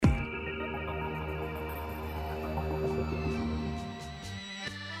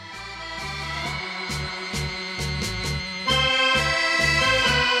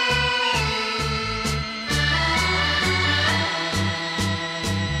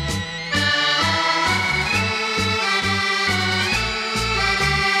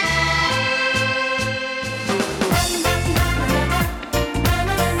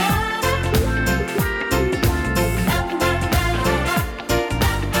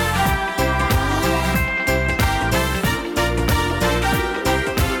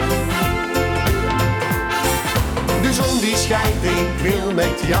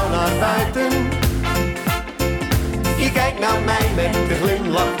met de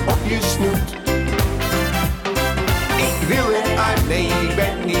glimlach op je snoet. Ik wil eruit, nee, ik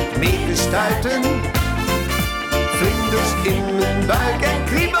ben niet meer te stuiten. Vlinders in mijn buik en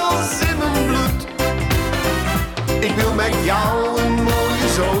kriebels in mijn bloed. Ik wil met jou een mooie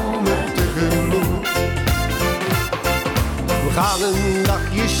zomer tegemoet. We gaan een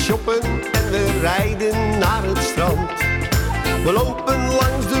dagje shoppen en we rijden naar het strand. We lopen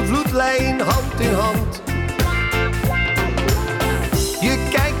langs de vloedlijn hand in hand. Je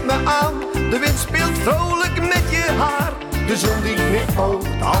kijkt me aan, de wind speelt vrolijk met je haar. De zon die knipoogt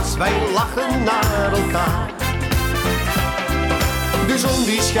als wij lachen naar elkaar. De zon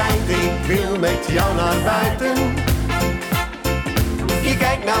die schijnt, ik wil met jou naar buiten. Je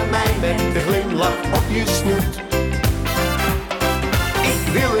kijkt naar mij met de glimlach op je snoet.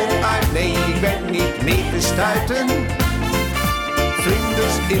 Ik wil eruit, nee, ik ben niet meer te stuiten.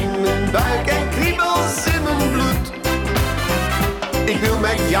 Vlinders in mijn buik en kriebels in mijn bloed. Ik wil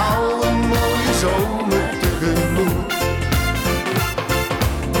met jou een mooie zomer tegemoet.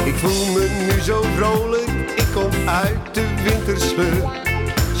 Ik voel me nu zo vrolijk, ik kom uit de wintersleur.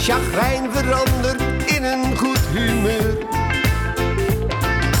 Chagrijn verandert in een goed humeur.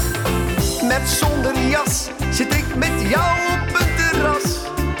 Met zonder jas zit ik met jou op een terras.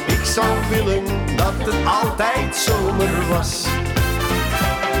 Ik zou willen dat het altijd zomer was.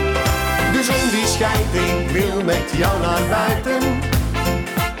 De zon die schijnt, ik wil met jou naar buiten.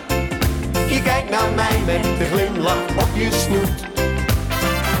 Je kijkt naar mij met de glimlach op je snoet.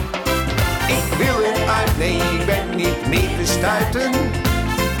 Ik wil eruit, nee, ik ben niet meer te stuiten.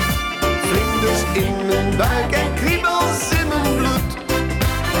 Vlinders in mijn buik en kriebels in mijn bloed.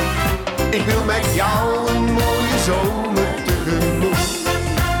 Ik wil met jou een mooie zomer tegemoet.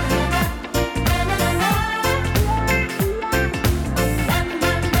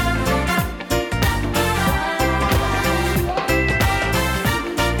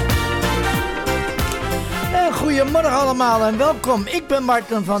 Goedemorgen allemaal en welkom. Ik ben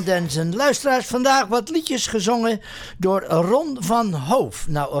Martin van Denzen. Luisteraars, vandaag wat liedjes gezongen door Ron van Hoof.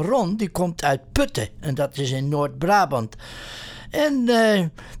 Nou, Ron die komt uit Putten en dat is in Noord-Brabant. En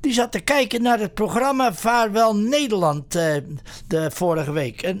die zat te kijken naar het programma Vaarwel Nederland de vorige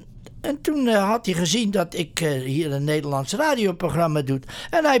week. En toen had hij gezien dat ik hier een Nederlands radioprogramma doe.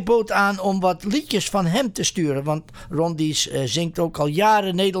 En hij bood aan om wat liedjes van hem te sturen. Want Ron die zingt ook al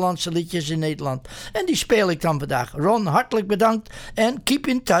jaren Nederlandse liedjes in Nederland. En die speel ik dan vandaag. Ron, hartelijk bedankt. En keep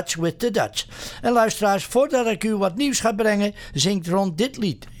in touch with the Dutch. En luisteraars, voordat ik u wat nieuws ga brengen, zingt Ron dit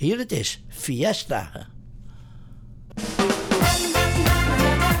lied. Hier het is, Fiesta.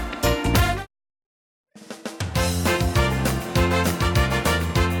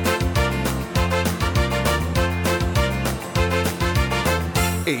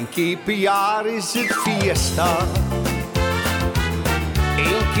 Eén keer per jaar is het fiesta.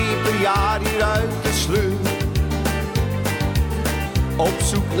 Eén keer per jaar hier uit de sleur. Op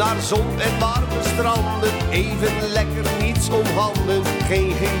zoek naar zon en warme stranden. Even lekker, niets om handen.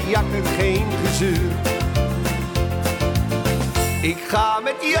 Geen gejakker, geen gezeur. Ik ga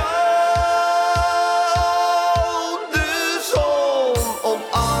met jou de zon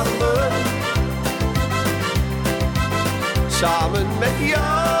omarmen. Samen met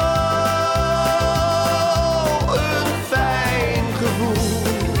jou een fijn gevoel.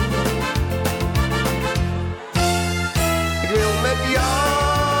 Ik wil met jou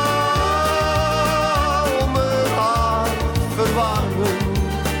mijn hart verwarmen.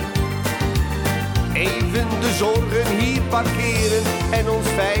 Even de zorgen hier parkeren en ons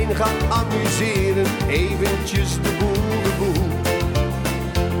fijn gaan amuseren. Eventjes de boel.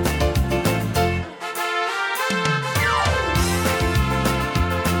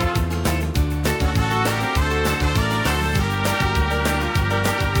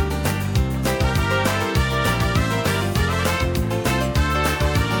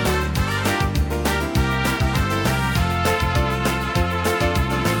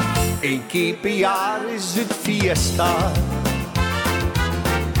 Eén keer per jaar is het fiesta.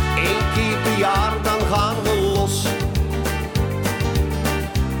 Eén keer per jaar dan gaan we los.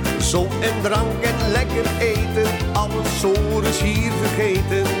 Zon en drank en lekker eten. Alle sores hier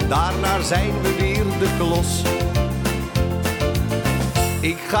vergeten. Daarna zijn we weer de klos.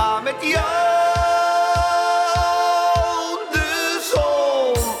 Ik ga met jou de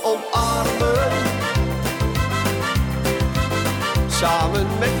zon omarmen. Samen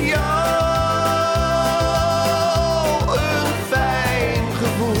met jou een fijn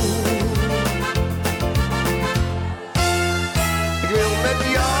gevoel. Ik wil met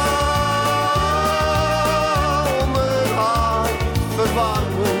jou mijn hart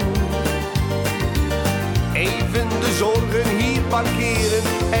verwarmen. Even de zorgen hier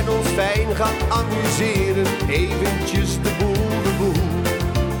en ons fijn gaan amuseren, eventjes de boel.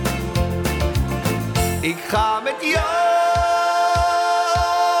 Ik ga met jou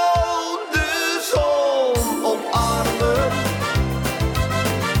de zon omarmen,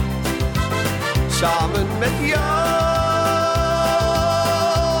 samen met jou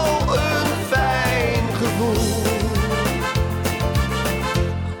een fijn gevoel.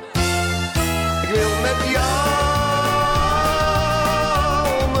 Ik wil met jou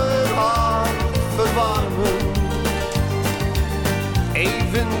mijn hart verwarmen,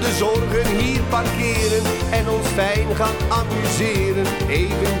 even de zorgen hier parkeren en ons fijn gaan amuseren,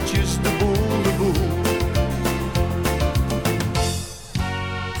 eventjes de boel.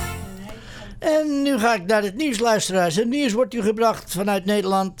 En nu ga ik naar het nieuws, luisteraars. Het nieuws wordt u gebracht vanuit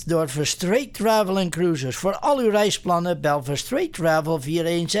Nederland door Verstraight Travel & Cruises. Voor al uw reisplannen bel Verstraight Travel 416-969-8100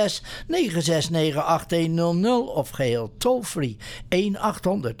 of geheel toll-free 1-800-565-9267.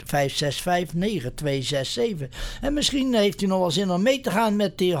 En misschien heeft u nog wel zin om mee te gaan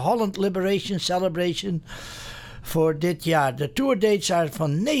met de Holland Liberation Celebration voor dit jaar. De tourdates zijn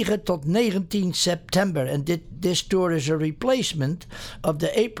van 9 tot 19 september. En this tour is a replacement of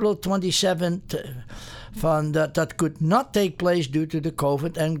the April 27th that could not take place due to the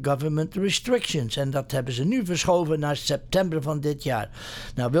COVID and government restrictions. En dat hebben ze nu verschoven naar september van dit jaar.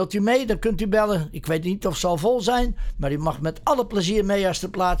 Nou, wilt u mee, dan kunt u bellen. Ik weet niet of het zal vol zijn, maar u mag met alle plezier mee als de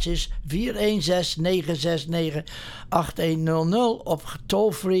plaats is. 416-969-8100 of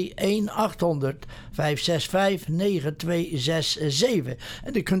toll-free 1-800-565-9267.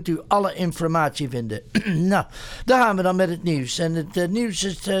 En dan kunt u alle informatie vinden. Nou, daar gaan we dan met het nieuws. En het nieuws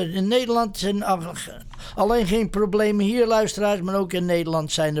is in Nederland zijn alleen geen problemen hier, luisteraars, maar ook in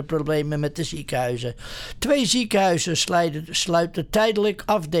Nederland zijn er problemen met de ziekenhuizen. 2 ziekenhuizen sluiten tijdelijk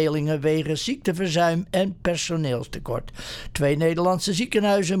afdelingen wegens ziekteverzuim en personeelstekort. 2 Nederlandse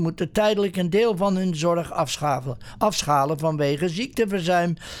ziekenhuizen moeten tijdelijk een deel van hun zorg afschalen vanwege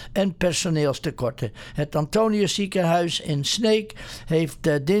ziekteverzuim en personeelstekorten. Het Antonius ziekenhuis in Sneek heeft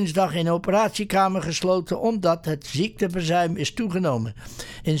dinsdag in operatiekamer gesloten omdat het ziekteverzuim is toegenomen.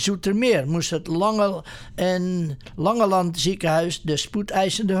 In Zoetermeer moest het Langeland ziekenhuis de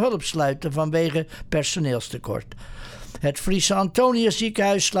spoedeisende hulp sluiten vanwege personeelstekort. Het Friese Antonius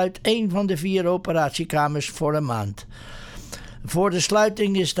ziekenhuis sluit 1 van de 4 operatiekamers voor een maand. Voor de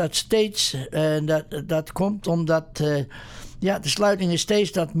sluiting is dat steeds, dat komt omdat de sluiting is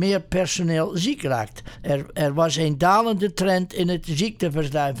steeds dat meer personeel ziek raakt. Er was een dalende trend in het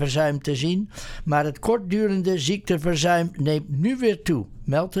ziekteverzuim te zien, maar het kortdurende ziekteverzuim neemt nu weer toe,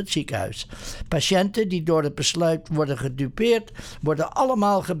 meldt het ziekenhuis. Patiënten die door het besluit worden gedupeerd, worden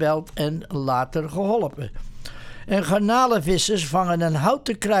allemaal gebeld en later geholpen. En garnalenvissers vangen een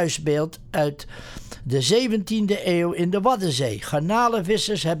houten kruisbeeld uit de 17e eeuw in de Waddenzee.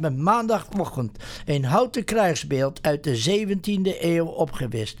 Garnalenvissers hebben maandagochtend een houten kruisbeeld uit de 17e eeuw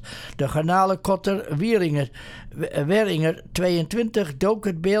opgevist. De garnalenkotter Weringer 22 dook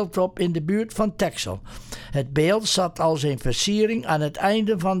het beeld op in de buurt van Texel. Het beeld zat als een versiering aan het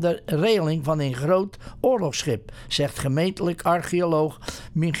einde van de reling van een groot oorlogsschip, zegt gemeentelijk archeoloog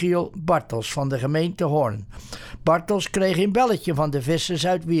Michiel Bartels van de gemeente Hoorn. Bartels kreeg een belletje van de vissers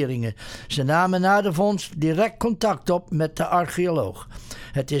uit Wieringen. Ze namen na de vondst direct contact op met de archeoloog.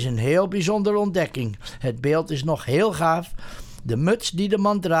 Het is een heel bijzondere ontdekking. Het beeld is nog heel gaaf. De muts die de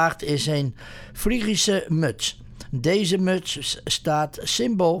man draagt is een Frigische muts. Deze muts staat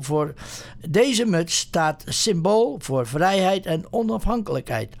symbool voor vrijheid en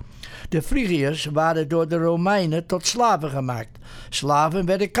onafhankelijkheid. De Frigiërs waren door de Romeinen tot slaven gemaakt. Slaven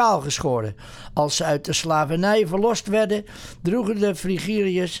werden kaalgeschoren. Als ze uit de slavernij verlost werden, droegen de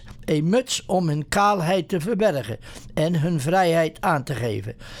Frigiërs een muts om hun kaalheid te verbergen en hun vrijheid aan te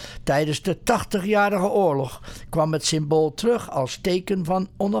geven. Tijdens de 80-jarige oorlog kwam het symbool terug als teken van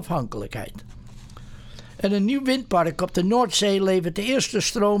onafhankelijkheid. En een nieuw windpark op de Noordzee levert de eerste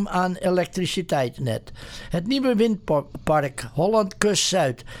stroom aan elektriciteitsnet. Het nieuwe windpark Holland Kust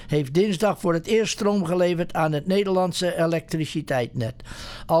Zuid heeft dinsdag voor het eerst stroom geleverd aan het Nederlandse elektriciteitsnet.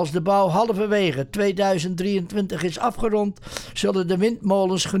 Als de bouw halverwege 2023 is afgerond, zullen de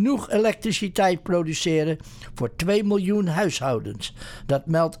windmolens genoeg elektriciteit produceren voor 2 miljoen huishoudens. Dat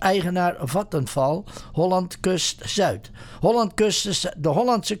meldt eigenaar Vattenfall, Holland Kust Zuid. De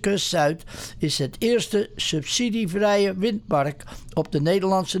Hollandse Kust Zuid is het eerste subsidievrije windpark op de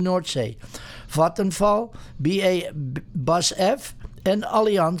Nederlandse Noordzee. Vattenfall, BASF en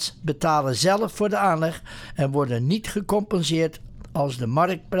Allianz betalen zelf voor de aanleg en worden niet gecompenseerd als de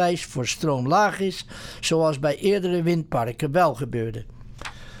marktprijs voor stroom laag is, zoals bij eerdere windparken wel gebeurde.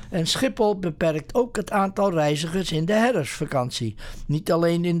 En Schiphol beperkt ook het aantal reizigers in de herfstvakantie. Niet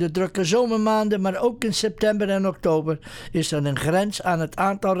alleen in de drukke zomermaanden, maar ook in september en oktober is er een grens aan het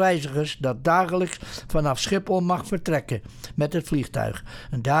aantal reizigers dat dagelijks vanaf Schiphol mag vertrekken met het vliegtuig.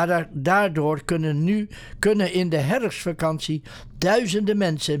 En daardoor kunnen in de herfstvakantie duizenden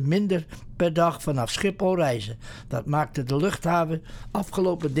mensen minder per dag vanaf Schiphol reizen. Dat maakte de luchthaven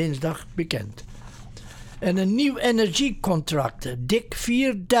afgelopen dinsdag bekend. En een nieuw energiecontract, dik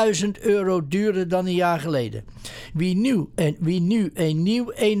 €4.000 duurder dan een jaar geleden. Wie nu een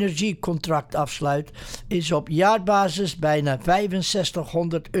nieuw energiecontract afsluit, is op jaarbasis bijna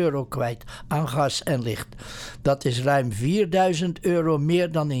 €6500 kwijt aan gas en licht. Dat is ruim €4.000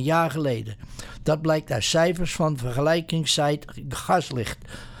 meer dan een jaar geleden. Dat blijkt uit cijfers van vergelijkingssite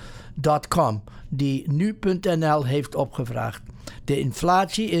gaslicht.com, die nu.nl heeft opgevraagd. De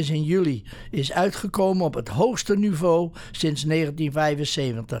inflatie is in juli uitgekomen op het hoogste niveau sinds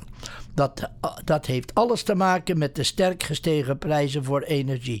 1975. Dat heeft alles te maken met de sterk gestegen prijzen voor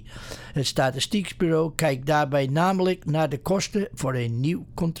energie. Het Statistiekbureau kijkt daarbij namelijk naar de kosten voor een nieuw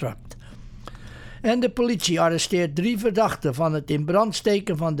contract. En de politie arresteert 3 verdachten van het in brand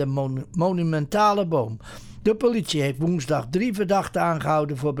steken van de monumentale boom. De politie heeft woensdag 3 verdachten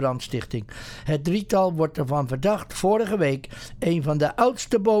aangehouden voor brandstichting. Het drietal wordt ervan verdacht vorige week een van de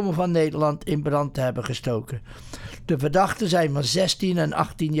oudste bomen van Nederland in brand te hebben gestoken. De verdachten zijn van 16 en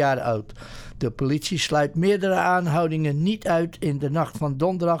 18 jaar oud. De politie sluit meerdere aanhoudingen niet uit in de nacht van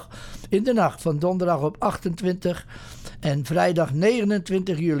donderdag op 28 en vrijdag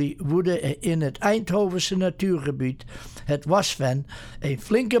 29 juli woedde in het Eindhovense natuurgebied, het Wasven, een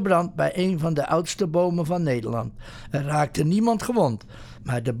flinke brand bij een van de oudste bomen van Nederland. Er raakte niemand gewond,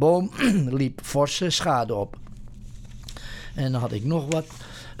 maar de boom liep forse schade op. En dan had ik nog wat.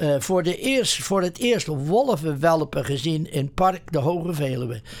 Voor het eerst wolvenwelpen gezien in Park de Hoge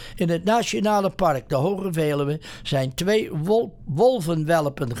Veluwe. In het Nationale Park de Hoge Veluwe zijn 2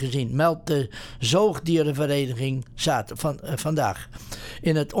 wolvenwelpen gezien, meldt de Zoogdierenvereniging vandaag.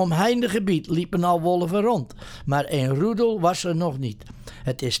 In het omheinde gebied liepen al wolven rond, maar een roedel was er nog niet.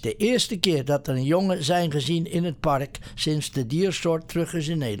 Het is de eerste keer dat er jongen zijn gezien in het park sinds de diersoort terug is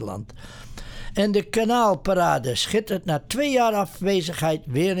in Nederland. En de Kanaalparade schittert na 2 jaar afwezigheid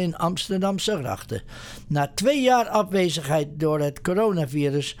weer in Amsterdamse grachten. Na 2 jaar afwezigheid door het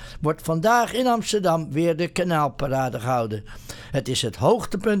coronavirus wordt vandaag in Amsterdam weer de Kanaalparade gehouden. Het is het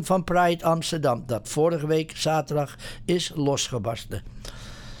hoogtepunt van Pride Amsterdam dat vorige week zaterdag is losgebarsten.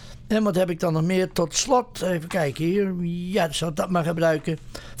 En wat heb ik dan nog meer? Tot slot, even kijken hier. Ja, ik zal dat maar gebruiken.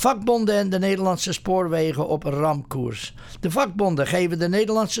 Vakbonden en de Nederlandse spoorwegen op ramkoers. De vakbonden geven de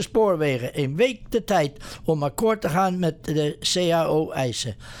Nederlandse spoorwegen 1 week de tijd om akkoord te gaan met de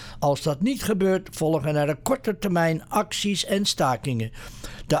CAO-eisen. Als dat niet gebeurt, volgen er op korte termijn acties en stakingen.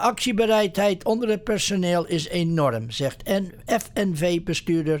 De actiebereidheid onder het personeel is enorm, zegt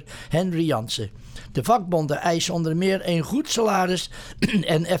FNV-bestuurder Henry Jansen. De vakbonden eisen onder meer een goed salaris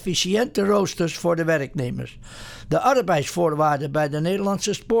en efficiënte roosters voor de werknemers. De arbeidsvoorwaarden bij de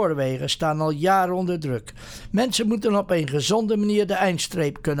Nederlandse spoorwegen staan al jaren onder druk. Mensen moeten op een gezonde manier de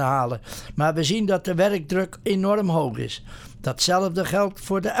eindstreep kunnen halen, maar we zien dat de werkdruk enorm hoog is. Datzelfde geldt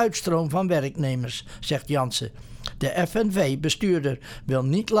voor de uitstroom van werknemers, zegt Jansen. De FNV-bestuurder wil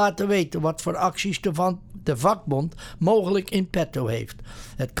niet laten weten wat voor acties de vakbond mogelijk in petto heeft.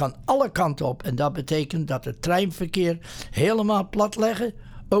 Het kan alle kanten op en dat betekent dat het treinverkeer helemaal platleggen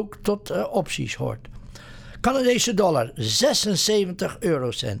ook tot opties hoort. Canadese dollar 76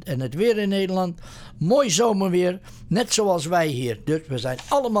 eurocent en het weer in Nederland mooi zomerweer, net zoals wij hier. Dus we zijn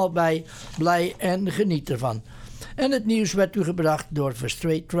allemaal blij en geniet ervan. En het nieuws werd u gebracht door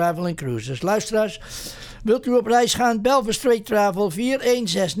Verstraight Travel & Cruises. Luisteraars, wilt u op reis gaan? Bel Verstraight Travel 416-969-8100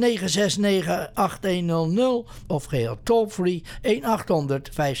 of geheel toll-free 1-800-565-9267.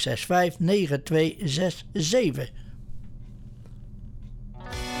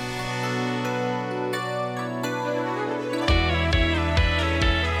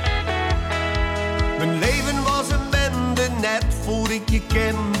 Mijn leven was een bende net voor ik je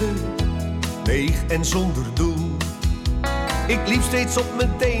kende, leeg en zonder doel. Ik liep steeds op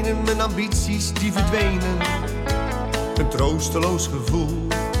mijn tenen, mijn ambities die verdwenen, een troosteloos gevoel.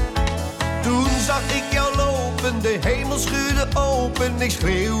 Toen zag ik jou lopen, de hemel schuurde open, ik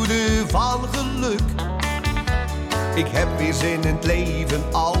schreeuwde van geluk. Ik heb weer zin in het leven,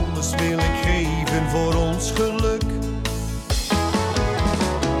 alles wil ik geven voor ons geluk.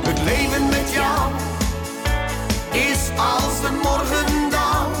 Het leven met jou is als de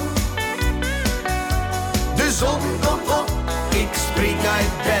morgendauw. De zon komt op, ik spring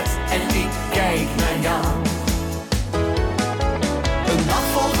uit bed en ik kijk naar jou. Een dag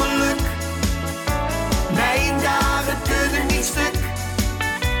vol geluk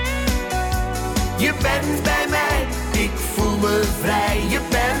Je bent bij mij, ik voel me vrij, je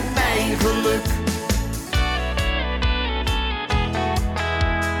bent mijn geluk.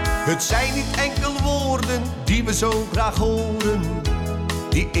 Het zijn niet enkel woorden die we zo graag horen,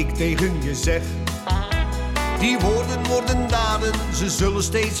 die ik tegen je zeg. Die woorden worden daden, ze zullen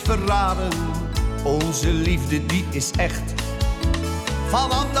steeds verraden. Onze liefde die is echt.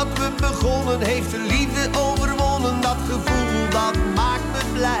 Vanaf dat we begonnen heeft de liefde overwonnen. Dat gevoel dat maakt me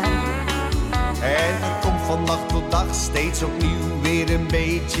blij. En er komt van dag tot dag steeds opnieuw weer een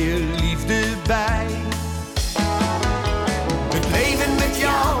beetje liefde bij. Het leven met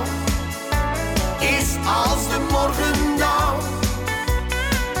jou is als de morgendauw.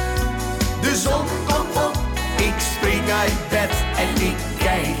 De zon komt op, ik spring uit bed en ik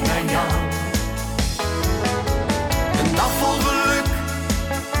kijk naar jou. Een dag vol geluk,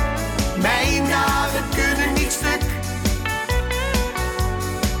 mijn dagen kunnen niet stuk.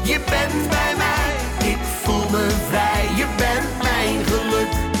 Je bent bij mij, ik voel me vrij, je bent mijn geluk.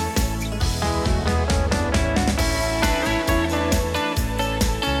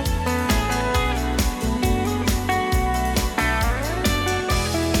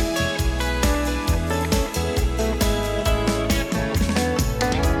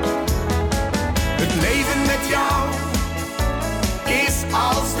 Het leven met jou is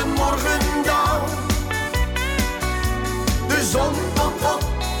als de morgendauw. De zon komt op,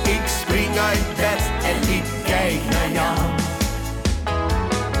 ik spring uit bed en ik kijk naar jou.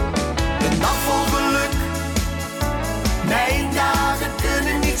 Een dag vol geluk, mijn dagen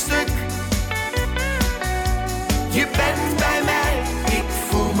kunnen niet stuk. Je bent bij mij, ik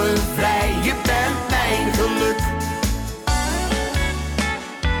voel me vrij, je bent mijn geluk.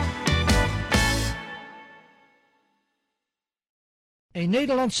 Een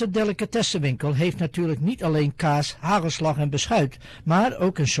Nederlandse delicatessenwinkel heeft natuurlijk niet alleen kaas, hagelslag en beschuit, maar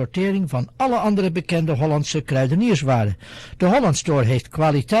ook een sortering van alle andere bekende Hollandse kruidenierswaren. De Holland Store heeft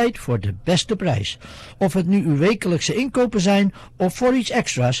kwaliteit voor de beste prijs. Of het nu uw wekelijkse inkopen zijn of voor iets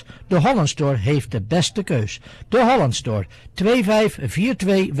extra's, de Holland Store heeft de beste keus. De Holland Store,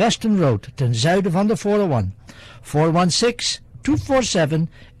 2542 Weston Road, ten zuiden van de 401. 416-247-8659.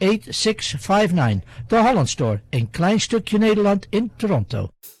 De Holland Store, een klein stukje Nederland in Toronto.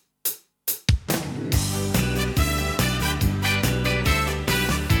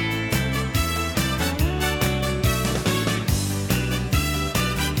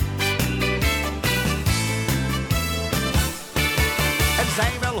 Er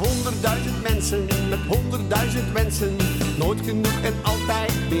zijn wel 100.000 mensen met 100.000 wensen, nooit genoeg en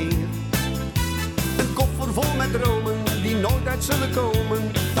altijd meer. Een koffer vol met dromen die nooit uit zullen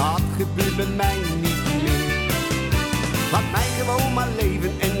komen, dat gebeurt bij mij niet meer. Laat mij gewoon maar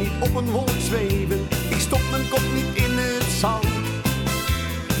leven en niet op een wolk zweven. Ik stop mijn kop niet in het zand.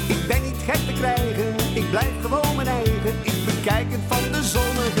 Ik ben niet gek te krijgen, ik blijf gewoon mijn eigen. Ik bekijk het van de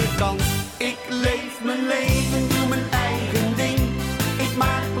zonnige kant. Ik leef mijn leven, doe mijn eigen ding. Ik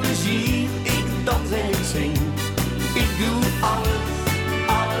maak plezier, ik dans en ik zing. Ik doe alles,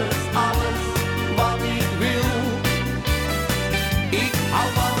 alles, alles wat ik wil. Ik hou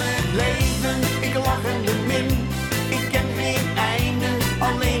van het leven, ik lach en bemin. Ik ken geen einde,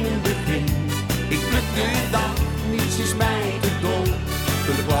 alleen een begin. Ik pluk de dag, niets is mij te dol.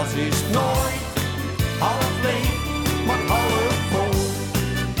 De glas is nooit half leeg, maar half vol.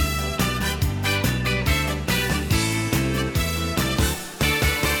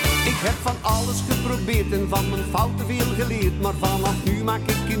 Ik heb van alles geprobeerd en van mijn fouten veel geleerd. Maar vanaf nu maak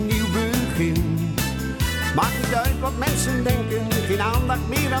ik een nieuw begin. Maakt niet uit wat mensen denken, geen aandacht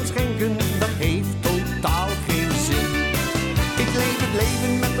meer aan schenken. Dat heeft totaal geen zin. Ik leef het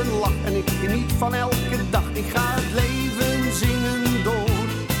leven met een lach en ik geniet van elke dag. Ik ga het leven zingen door.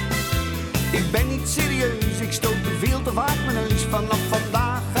 Ik ben niet serieus, ik stoot er veel te vaak mijn neus. Vanaf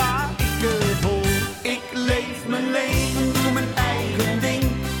vandaag ga ik ervoor. Ik leef mijn leven, doe mijn eigen ding.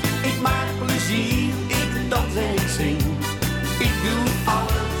 Ik maak plezier, ik dans en ik zing. Ik doe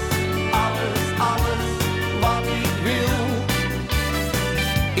alles, alles, alles wat ik wil.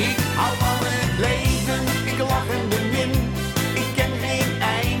 Ik hou van het leven, ik lach en bemin. Ik ken geen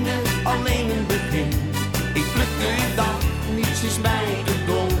einde, alleen een begin. Ik pluk de dag, niets is mij te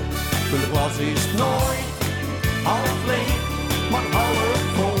dol. Mijn glas is nooit half leeg, maar half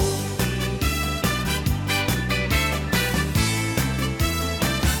vol.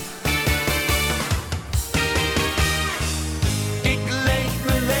 Ik leef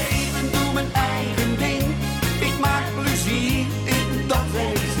mijn leven, doe mijn eigen ding. Ik maak plezier, ik dans en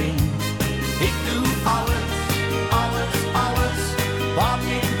ik zing. Ik doe alles, alles, alles wat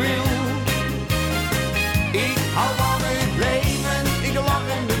ik wil. Ik hou van het leven, ik lach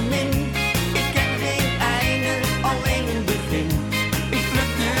en bemin. Ik ken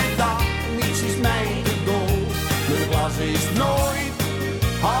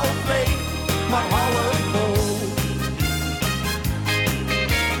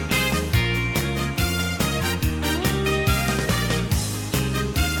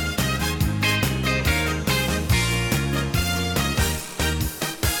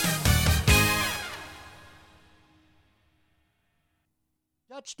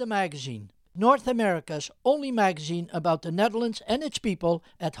Dutch the Magazine, North America's only magazine about the Netherlands and its people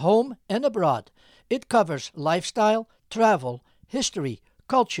at home and abroad. It covers lifestyle, travel, history,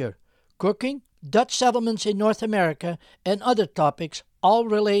 culture, cooking, Dutch settlements in North America, and other topics, all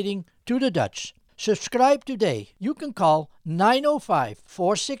relating to the Dutch. Subscribe today. You can call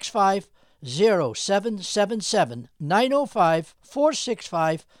 905-465-0777,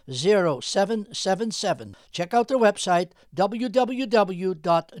 905-465-0777. Check out their website,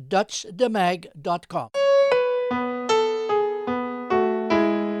 www.dutchdemag.com.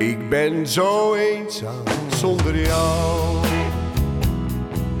 Ik ben zo eenzaam zonder jou.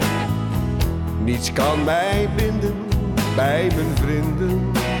 Niets kan mij binden bij mijn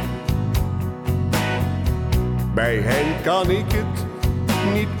vrienden. Bij hen kan ik het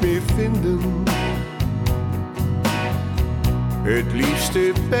niet meer vinden. Het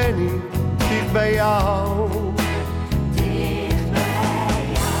liefste ben ik dicht bij jou. Dicht bij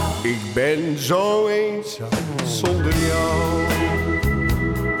jou. Ik ben zo eenzaam zonder jou.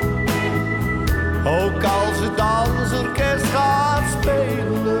 Ook als het dansorkest gaat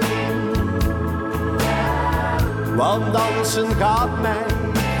spelen. Want dansen gaat mij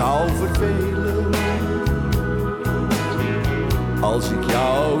gauw vervelen. Als ik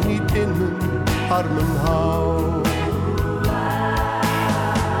jou niet in mijn armen hou.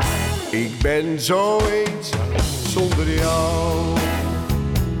 Ik ben zo eenzaam zonder jou.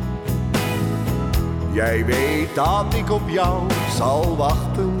 Jij weet dat ik op jou zal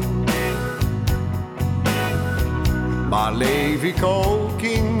wachten. Maar leef ik ook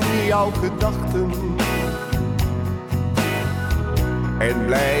in jouw gedachten. En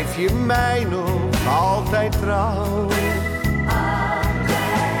blijf je mij nog altijd trouw.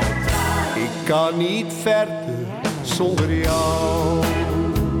 Ik kan niet verder zonder jou.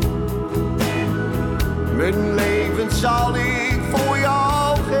 Mijn leven zal ik voor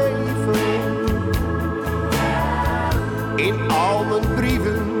jou geven. In al mijn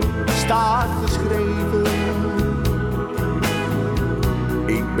brieven staat geschreven.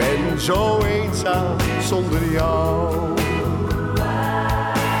 Ik ben zo eenzaam zonder jou.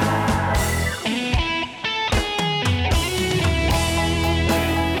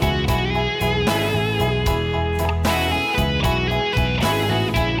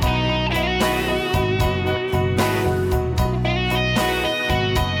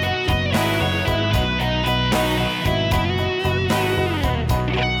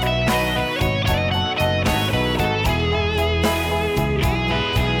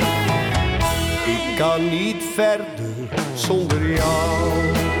 Ik kan niet verder zonder jou.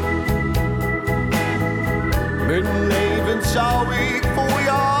 Mijn leven zou ik voor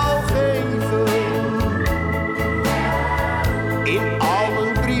jou geven. In al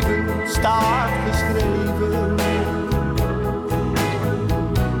mijn brieven staat geschreven.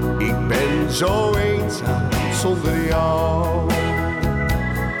 Ik ben zo eenzaam zonder jou.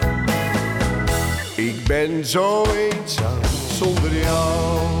 Ik ben zo eenzaam zonder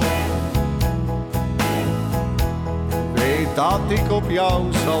jou. Dat ik op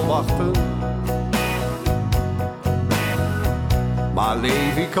jou zal wachten. Maar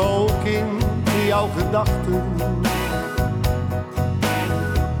leef ik ook in jouw gedachten.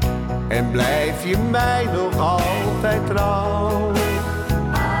 En blijf je mij nog altijd trouw.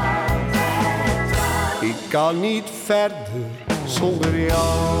 Ik kan niet verder zonder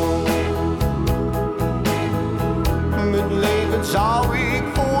jou. Mijn leven zou ik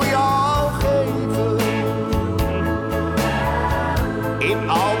voor jou geven. In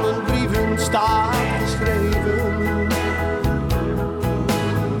al mijn brieven staat geschreven.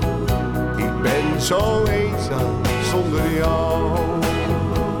 Ik ben zo eenzaam zonder jou.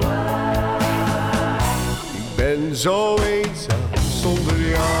 Ik ben zo eenzaam zonder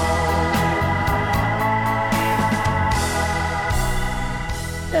jou.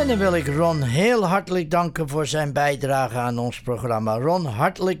 En dan wil ik Ron heel hartelijk danken voor zijn bijdrage aan ons programma. Ron,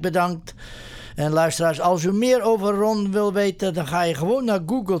 hartelijk bedankt. En luisteraars, als u meer over Ron wil weten, dan ga je gewoon naar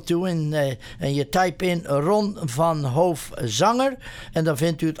Google toe en je type in Ron van Hoof zanger. En dan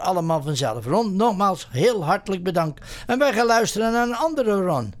vindt u het allemaal vanzelf. Ron, nogmaals heel hartelijk bedankt. En wij gaan luisteren naar een andere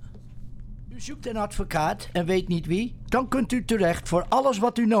Ron. U zoekt een advocaat en weet niet wie? Dan kunt u terecht voor alles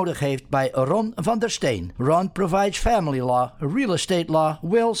wat u nodig heeft bij Ron van der Steen. Ron provides family law, real estate law,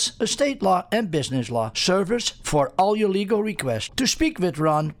 wills, estate law and business law. Service for all your legal requests. To speak with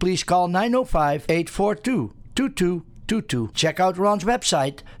Ron, please call 905-842-2222. Check out Ron's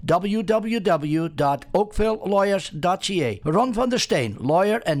website, www.oakvillelawyers.ca. Ron van der Steen,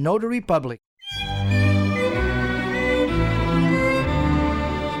 lawyer and notary public.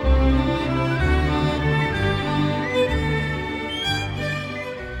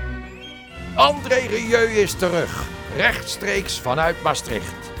 André Rieu is terug, rechtstreeks vanuit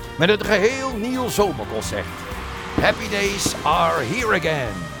Maastricht, met een geheel nieuw zomerconcert. Happy Days are here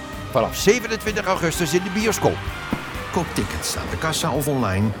again. Vanaf 27 augustus in de bioscoop. Koop tickets aan de kassa of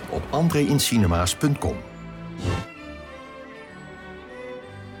online op andreincinema's.com.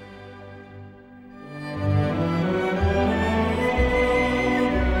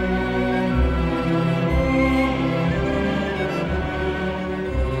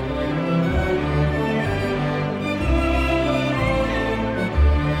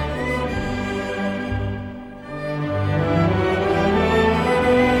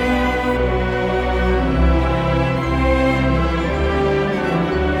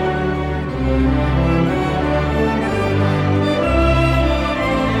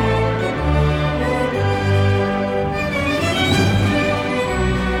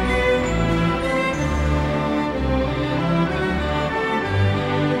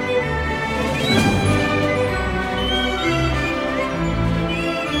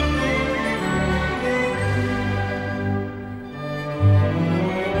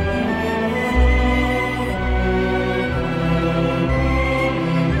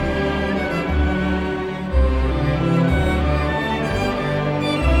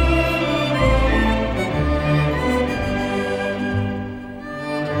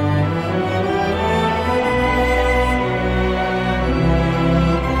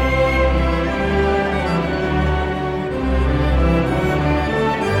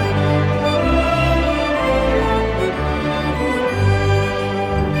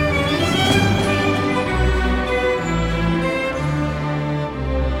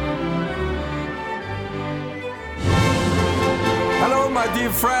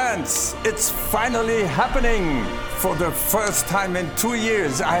 Friends, it's finally happening. For the first time in 2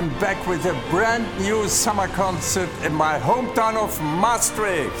 years, I'm back with a brand new summer concert in my hometown of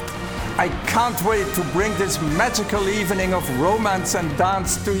Maastricht. I can't wait to bring this magical evening of romance and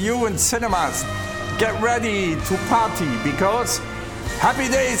dance to you in cinemas. Get ready to party because Happy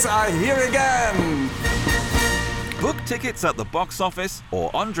Days are here again. Book tickets at the box office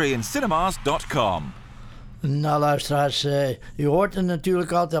or andreincinema's.com. Nou luisteraars, u hoort het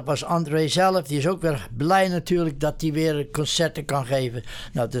natuurlijk al, dat was André zelf. Die is ook weer blij natuurlijk dat hij weer concerten kan geven.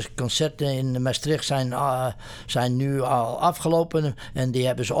 Nou, de concerten in Maastricht zijn nu al afgelopen en die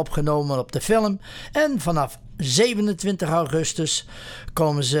hebben ze opgenomen op de film. En vanaf 27 augustus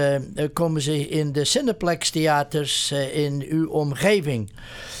komen ze in de Cineplex theaters in uw omgeving.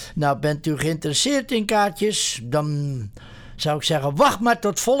 Nou, bent u geïnteresseerd in kaartjes, dan zou ik zeggen, wacht maar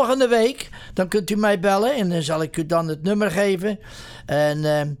tot volgende week. Dan kunt u mij bellen en dan zal ik u dan het nummer geven.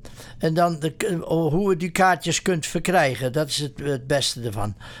 En dan hoe u die kaartjes kunt verkrijgen. Dat is het beste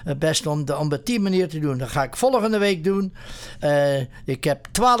ervan. Het beste om het die manier te doen. Dat ga ik volgende week doen. Ik heb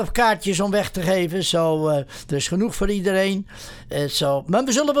 12 kaartjes om weg te geven. Er is genoeg voor iedereen. Maar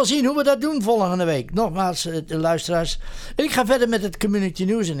we zullen wel zien hoe we dat doen volgende week. Nogmaals, de luisteraars. En ik ga verder met het Community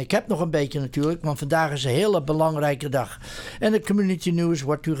News. En ik heb nog een beetje natuurlijk. Want vandaag is een hele belangrijke dag. En het Community News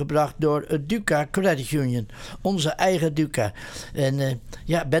wordt u gebracht door Duca Credit Union. Onze eigen Duca. En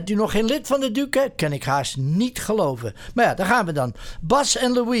bent u nog geen lid van de Duca? Kan ik haast niet geloven. Maar ja, daar gaan we dan. Bas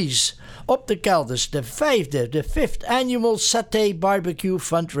en Louise op de kelders. De 5th Annual Satay Barbecue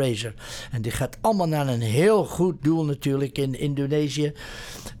Fundraiser. En die gaat allemaal naar een heel goed doel natuurlijk in Indonesië.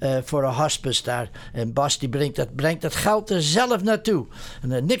 Voor een hospice daar. En Bas die brengt dat geld er zelf naartoe.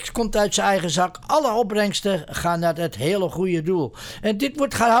 En niks komt uit zijn eigen zak. Alle opbrengsten gaan naar het hele goede doel. En dit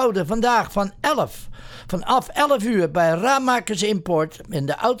wordt gehouden vandaag vanaf 11 uur bij Ramakers Import in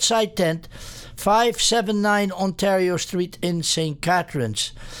de Outside Tent, 579 Ontario Street in St.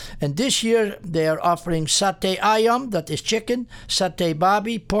 Catharines. And this year they are offering satay ayam, that is chicken, satay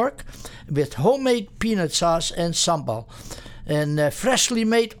babi, pork, with homemade peanut sauce and sambal. And freshly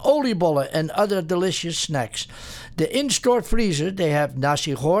made oliebollen and other delicious snacks. The in-store freezer, they have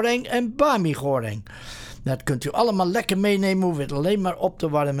nasi goreng and bami goreng. Dat kunt u allemaal lekker meenemen. Hoef het alleen maar op te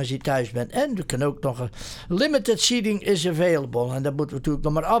warmen als u thuis bent. En u kan ook nog een limited seating is available. En dat moeten we natuurlijk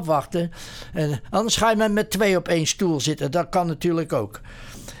nog maar afwachten. En anders ga je met 2 op 1 stoel zitten. Dat kan natuurlijk ook.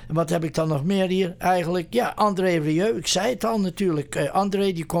 En wat heb ik dan nog meer hier eigenlijk? Ja, André Rieu. Ik zei het al natuurlijk.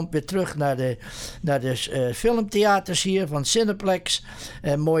 André die komt weer terug naar de filmtheaters hier van Cineplex.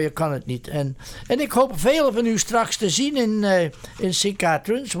 Mooier kan het niet. En ik hoop velen van u straks te zien in St.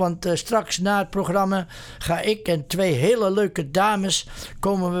 Catharines. Want straks na het programma ga ik en 2 hele leuke dames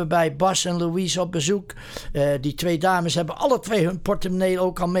komen we bij Bas en Louise op bezoek. Die 2 dames hebben alle 2 hun portemonnee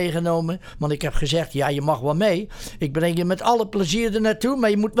ook al meegenomen. Want ik heb gezegd, ja, je mag wel mee. Ik breng je met alle plezier er naartoe, maar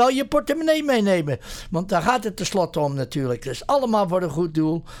je moet wel je portemonnee meenemen. Want daar gaat het tenslotte om natuurlijk. Dus allemaal voor een goed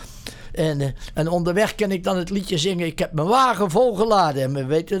doel. En onderweg kan ik dan het liedje zingen. Ik heb mijn wagen volgeladen. En we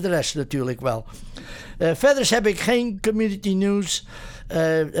weten de rest natuurlijk wel. Verder heb ik geen community news.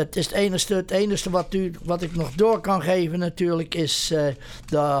 Het is het enige wat ik nog door kan geven natuurlijk is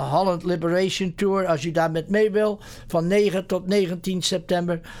de Holland Liberation Tour. Als u daar met mee wil, van 9 tot 19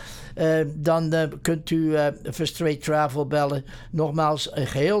 september. Dan kunt u First Rate Travel bellen. Nogmaals,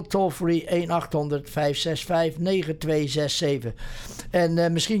 geheel toll-free 1-800-565-9267.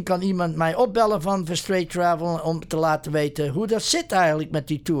 En misschien kan iemand mij opbellen van First Rate Travel om te laten weten hoe dat zit eigenlijk met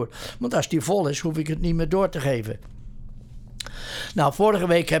die tour. Want als die vol is, hoef ik het niet meer door te geven. Nou, vorige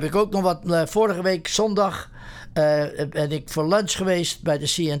week heb ik ook nog wat. Vorige week zondag ben ik voor lunch geweest bij de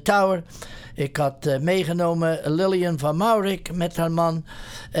CN Tower. Ik had meegenomen Lillian van Maurik met haar man.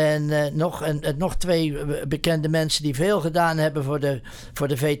 En nog 2 bekende mensen die veel gedaan hebben voor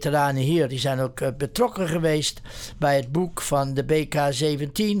de veteranen hier. Die zijn ook betrokken geweest bij het boek van de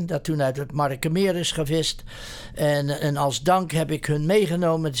BK-17. Dat toen uit het Markermeer is gevist. En als dank heb ik hun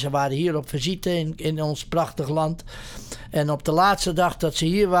meegenomen. Ze waren hier op visite in ons prachtig land. En op de laatste dag dat ze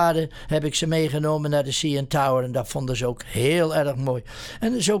hier waren, heb ik ze meegenomen naar de CN Tower. En dat vonden ze ook heel erg mooi.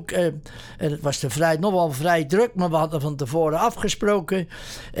 En het was nog wel vrij druk, maar we hadden van tevoren afgesproken.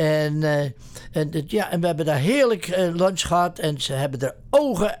 En we hebben daar heerlijk lunch gehad en ze hebben er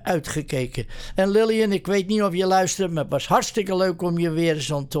ogen uitgekeken. En Lillian, ik weet niet of je luistert, maar het was hartstikke leuk om je weer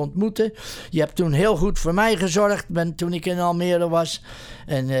eens te ontmoeten. Je hebt toen heel goed voor mij gezorgd toen ik in Almere was.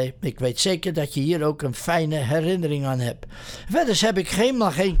 En ik weet zeker dat je hier ook een fijne herinnering aan hebt. Verder heb ik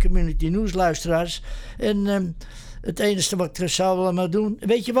helemaal geen community news luisteraars. En het enige wat ik zou willen doen.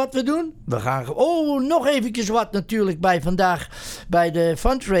 Weet je wat we doen? We gaan nog eventjes wat natuurlijk bij vandaag. Bij de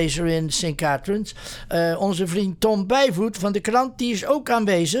fundraiser in St. Catharines. Onze vriend Tom Bijvoet van de krant. Die is ook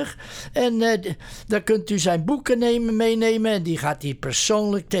aanwezig. En daar kunt u zijn boeken meenemen. En die gaat hij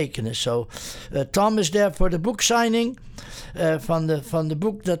persoonlijk tekenen. Tom is there voor de boeksigning. Van de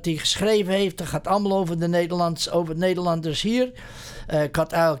boek dat hij geschreven heeft. Dat gaat allemaal over de Nederlanders hier. Ik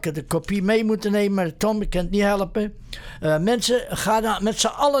had eigenlijk de kopie mee moeten nemen, maar Tom, ik kan het niet helpen. Mensen, ga dan met z'n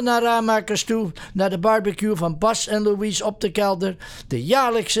allen naar Raammakers toe. Naar de barbecue van Bas en Louise op de kelder. De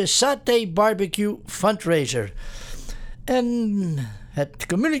jaarlijkse Saté Barbecue Fundraiser. En het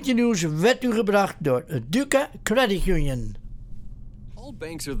community news werd u gebracht door Duca Credit Union. All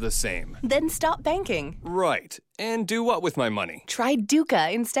banks are the same. Then stop banking. Right. And do what with my money? Try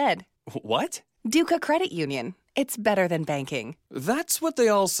Duca instead. What? Duca Credit Union. It's better than banking. That's what they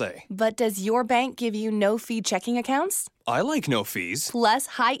all say. But does your bank give you no-fee checking accounts? I like no fees. Plus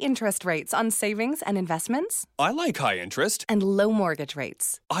high interest rates on savings and investments? I like high interest. And low mortgage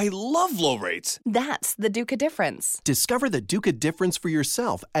rates. I love low rates. That's the Duca difference. Discover the Duca difference for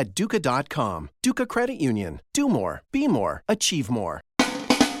yourself at Duca.com. Duca Credit Union. Do more. Be more. Achieve more.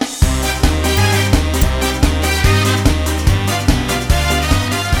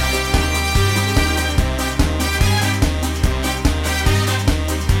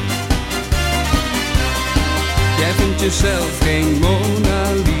 Jij vindt jezelf geen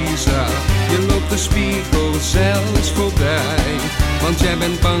Mona Lisa. Je loopt de spiegel zelfs voorbij. Want jij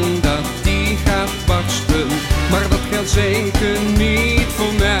bent bang dat die gaat barsten. Maar dat geldt zeker niet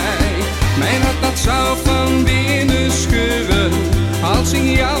voor mij. Mijn hart dat zou van binnen scheuren. Als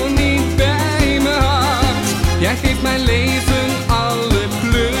ik jou niet bij me had. Jij geeft mijn leven alle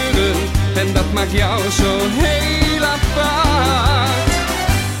kleuren. En dat maakt jou zo heel apart.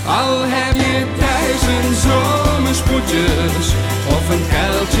 Al heb je 1000 zomersproetjes of een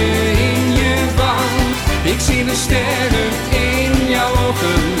kuiltje in je wang. Ik zie de sterren in jouw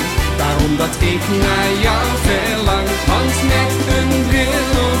ogen, daarom dat ik naar jou verlang. Want met een bril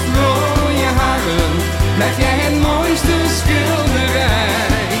of rode haren blijf jij het mooiste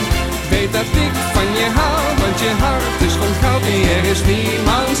schilderij. Weet dat ik van je hou, want je hart is van goud en er is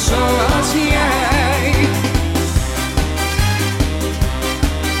niemand zoals jij.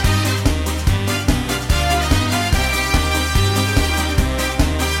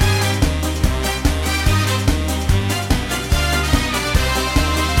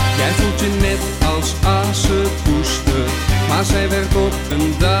 Jij voelt je net als Assepoester, maar zij werkt op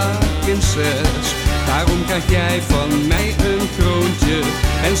een dag in 6. Daarom krijg jij van mij een kroontje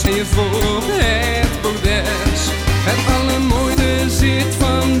en zet je voor het bordes. Het allermooiste zit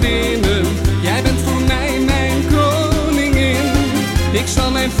van binnen, jij bent voor mij mijn koningin. Ik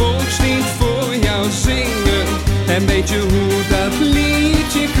zal mijn volkslied voor jou zingen en weet je hoe dat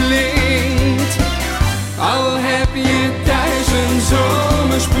liedje klinkt. Al heb je 1000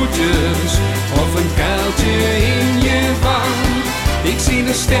 zomersproetjes of een kuiltje in je wang. Ik zie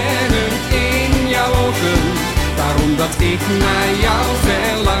de sterren in jouw ogen, daarom dat ik naar jou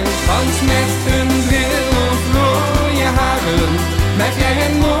verlang. Want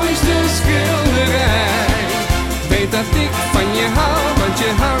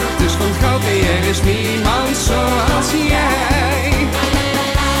is niemand zoals jij.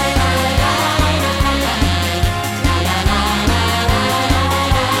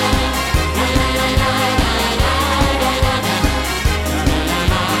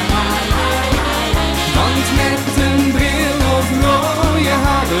 Want met een bril of rode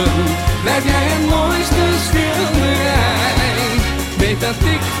haren blijf jij het mooiste schilderij. Weet dat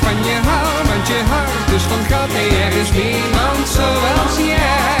ik van je hou, want je hart is van goud. Nee, er is niemand zoals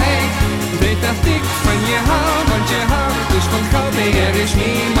jij. Weet dat ik van je hou, want je hart is van goud. Nee, er is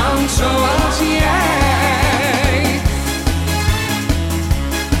niemand zoals jij.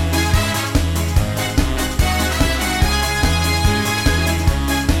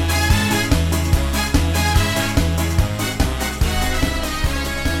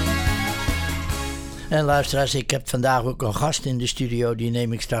 En luisteraars, ik heb vandaag ook een gast in de studio. Die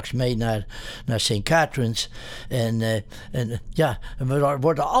neem ik straks mee naar St. Catherine's. En ja, we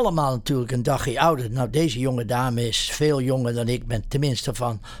worden allemaal natuurlijk een dagje ouder. Nou, deze jonge dame is veel jonger dan ik ben. Tenminste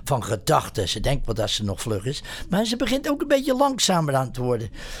van gedachten. Ze denkt wel dat ze nog vlug is. Maar ze begint ook een beetje langzamer aan te worden.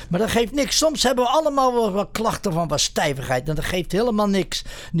 Maar dat geeft niks. Soms hebben we allemaal wel wat klachten van wat stijvigheid. En dat geeft helemaal niks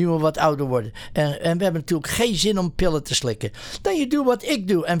nu we wat ouder worden. En we hebben natuurlijk geen zin om pillen te slikken. Dan je doet wat ik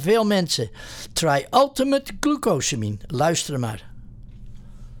doe en veel mensen. Try Ultimate Glucosamine. Luister maar.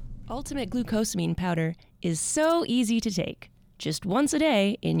 Ultimate Glucosamine powder is so easy to take. Just once a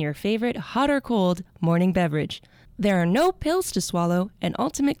day in your favorite hot or cold morning beverage. There are no pills to swallow, and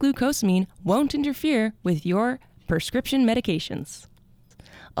Ultimate Glucosamine won't interfere with your prescription medications.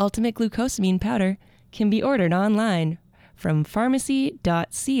 Ultimate Glucosamine powder can be ordered online from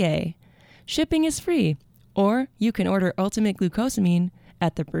pharmacy.ca. Shipping is free, or you can order Ultimate Glucosamine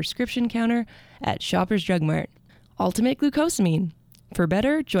at the prescription counter at Shoppers Drug Mart. Ultimate Glucosamine, for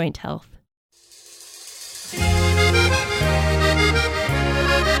better joint health.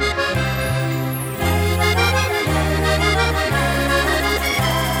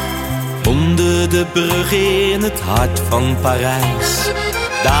 Onder de brug in het hart van Parijs,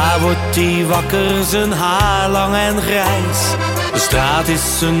 daar wordt hij wakker, zijn haar lang en grijs. De straat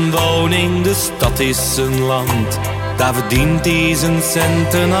is zijn woning, de stad is zijn land. Daar verdient hij zijn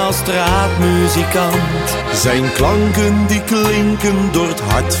centen als straatmuzikant. Zijn klanken die klinken door het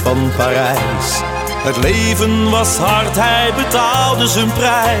hart van Parijs. Het leven was hard, hij betaalde zijn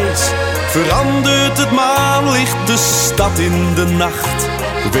prijs. Verandert het maanlicht de stad in de nacht,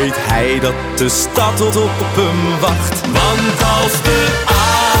 weet hij dat de stad tot op hem wacht. Want als de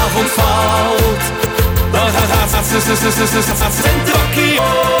avond valt, dan gaat Tokio.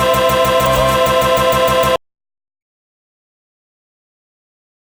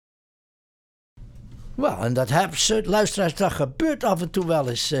 Wel, en luisteraars, dat gebeurt af en toe wel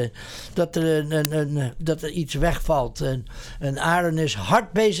eens. Dat er iets wegvalt. En Aaron is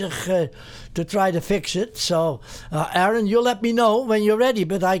hard bezig to try to fix it. So, Aaron, you let me know when you're ready.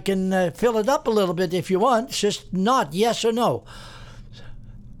 But I can fill it up a little bit if you want. Just not yes or no.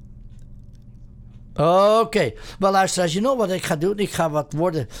 Oké, wel luisteraars, you know wat ik ga doen? Ik ga wat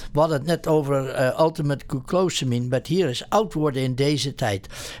worden. We hadden het net over Ultimate Glucosamine, maar hier is oud worden in deze tijd.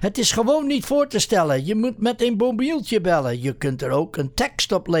 Het is gewoon niet voor te stellen. Je moet met een mobieltje bellen. Je kunt er ook een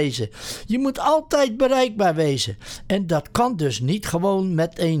tekst op lezen. Je moet altijd bereikbaar wezen. En dat kan dus niet gewoon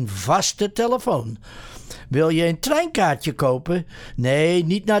met een vaste telefoon. Wil je een treinkaartje kopen? Nee,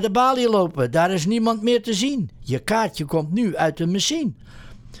 niet naar de balie lopen. Daar is niemand meer te zien. Je kaartje komt nu uit de machine.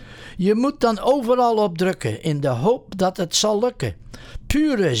 Je moet dan overal op drukken in de hoop dat het zal lukken.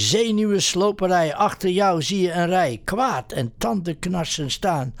 Pure zenuwensloperij, achter jou zie je een rij kwaad en tandenknarsen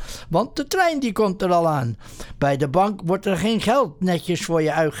staan. Want de trein die komt er al aan. Bij de bank wordt er geen geld netjes voor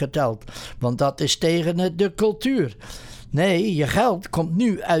je uitgeteld, want dat is tegen de cultuur. Nee, je geld komt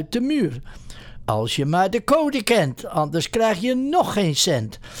nu uit de muur. Als je maar de code kent, anders krijg je nog geen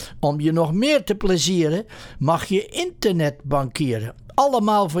cent. Om je nog meer te plezieren, mag je internet bankieren.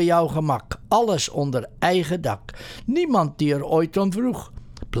 Allemaal voor jouw gemak, alles onder eigen dak. Niemand die er ooit om vroeg.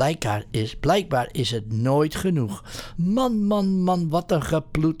 Blijkbaar is het nooit genoeg. Man, wat een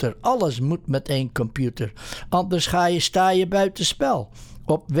geploeter. Alles moet met één computer. Anders sta je buitenspel.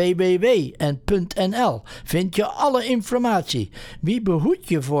 Op www.nl vind je alle informatie. Wie behoedt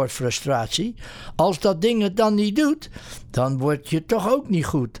je voor frustratie? Als dat ding het dan niet doet, dan word je toch ook niet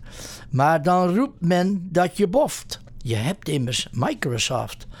goed. Maar dan roept men dat je boft. Je hebt immers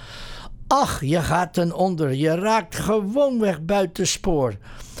Microsoft. Ach, je gaat ten onder. Je raakt gewoonweg buitenspoor.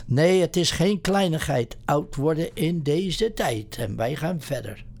 Nee, het is geen kleinigheid. Oud worden in deze tijd. En wij gaan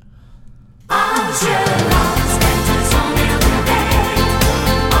verder. Als je last bent, de zon in de weg.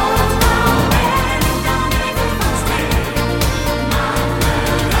 Overal ben ik dan even van streek. Maar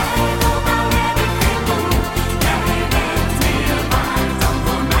mijn rijden, dan heb ik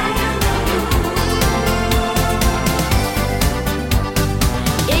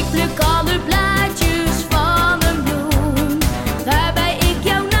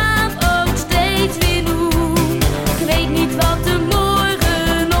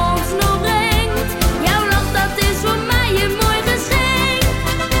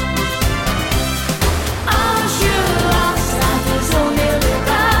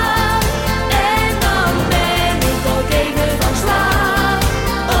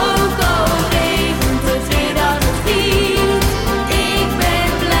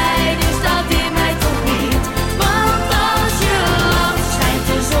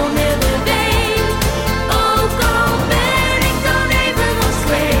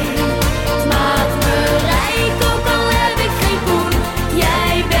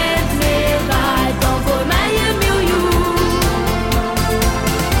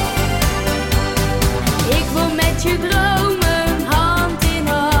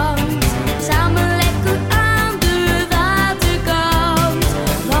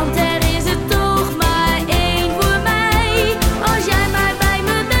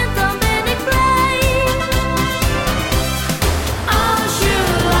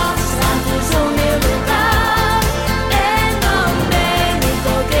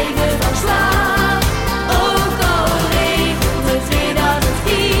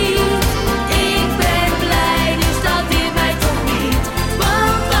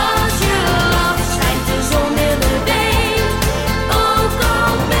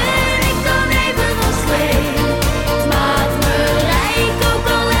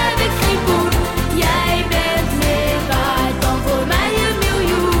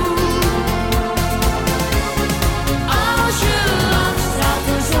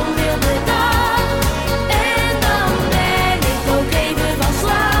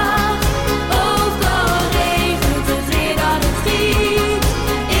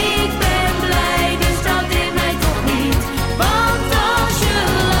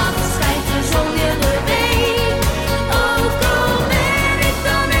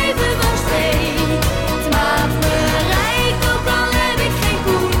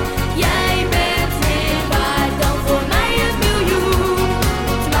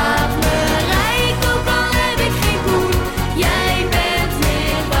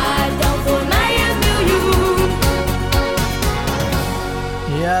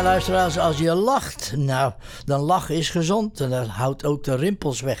Ja, luisteraars, als je lacht, nou, dan lachen is gezond. En dat houdt ook de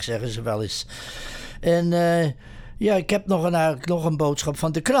rimpels weg, zeggen ze wel eens. En ja, ik heb nog een boodschap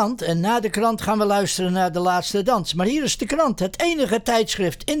van de krant. En na de krant gaan we luisteren naar De Laatste Dans. Maar hier is de krant, het enige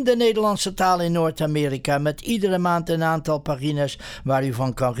tijdschrift in de Nederlandse taal in Noord-Amerika. Met iedere maand een aantal pagina's waar u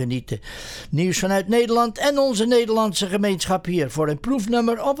van kan genieten. Nieuws vanuit Nederland en onze Nederlandse gemeenschap hier. Voor een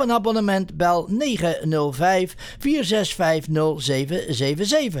proefnummer of een abonnement bel 905-465-0777.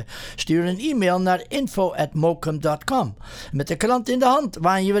 Stuur een e-mail naar info@mokum.com. Met de krant in de hand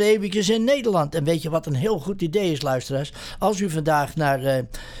waan je weer eventjes in Nederland. En weet je wat een heel goed idee is, luisteraars? Als u vandaag naar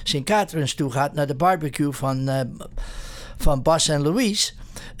St. Catharines toe gaat, naar de barbecue van Bas en Louise.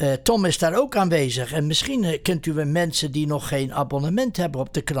 Tom is daar ook aanwezig. En misschien kent u mensen die nog geen abonnement hebben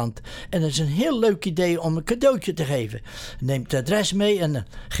op de krant. En het is een heel leuk idee om een cadeautje te geven. Neem het adres mee en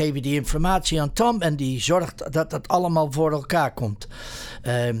geef je die informatie aan Tom. En die zorgt dat dat allemaal voor elkaar komt.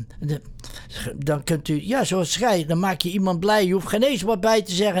 Dan kunt u, ja, zoals schrijven, dan maak je iemand blij. Je hoeft geen eens wat bij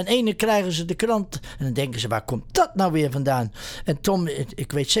te zeggen. En ene krijgen ze de krant. En dan denken ze, waar komt dat nou weer vandaan? En Tom,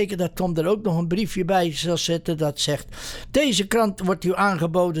 ik weet zeker dat Tom er ook nog een briefje bij zal zetten dat zegt: deze krant wordt u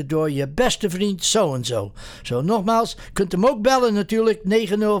aangeboden door je beste vriend zo en zo. Zo, nogmaals, kunt hem ook bellen natuurlijk, 905-465-0777.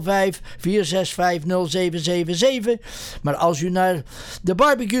 Maar als u naar de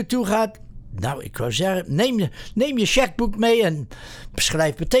barbecue toe gaat, nou, ik wou zeggen, neem je checkboek mee en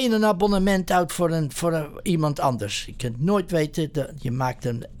schrijf meteen een abonnement uit voor iemand anders. Je kunt nooit weten, je maakt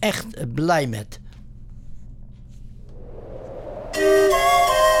hem echt blij met.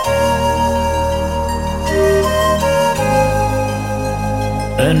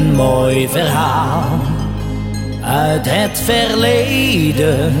 Een mooi verhaal uit het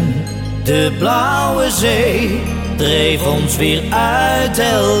verleden. De blauwe zee dreef ons weer uit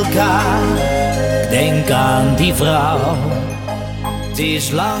elkaar. Ik denk aan die vrouw, het is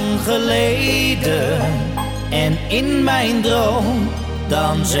lang geleden. En in mijn droom,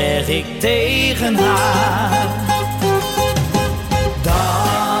 dan zeg ik tegen haar: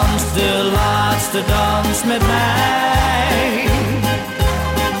 dans de laatste dans met mij.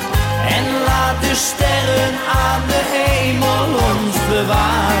 En laat de sterren aan de hemel ons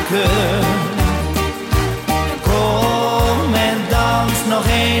bewaken. Kom en dans nog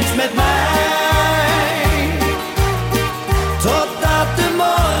eens met mij, totdat de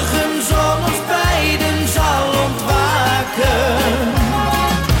morgenzon ons beiden zal ontwaken.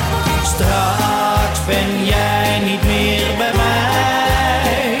 Straks ben jij niet meer bij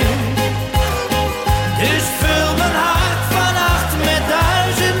mij, dus vul mijn hart vannacht met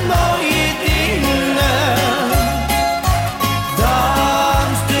 1000 mooie dingen.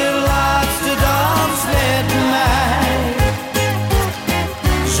 Dans de laatste dans met mij,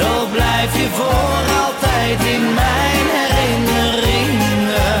 zo blijf je voor altijd in mijn herinneringen.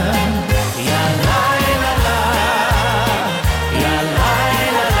 Ja, la la la, ja, la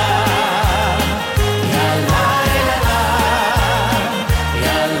la la, ja, la la la,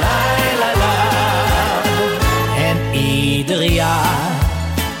 ja, la la la. En ieder jaar,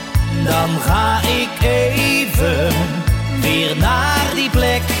 dan ga ik even weer naar die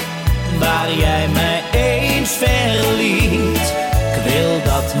plek waar jij mij eens verliet. Ik wil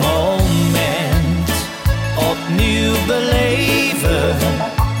dat moment opnieuw beleven.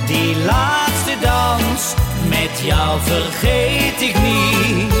 Die laatste dans met jou vergeet ik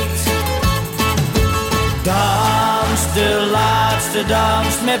niet. Dans de laatste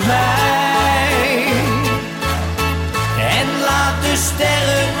dans met mij. En laat de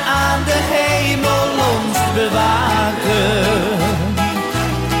sterren aan de hemel ons bewaken.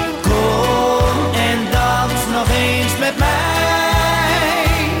 Kom en dans nog eens met mij,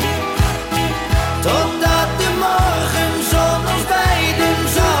 totdat de morgenzon ons beiden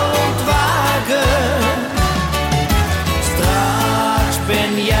zal ontwaken. Straks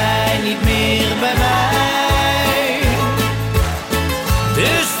ben jij niet meer bij mij,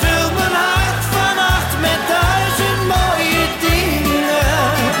 dus vul mijn hart vannacht met 1000 mooie dingen.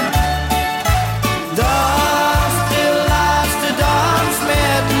 Dans de laatste dans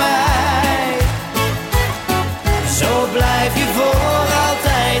met mij, zo blijf je voor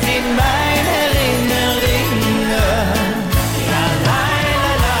altijd in mijn herinneringen. Ja, la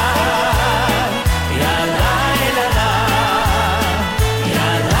la la, ja, la la la, ja,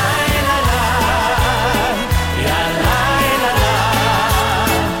 la la la, ja, la la la.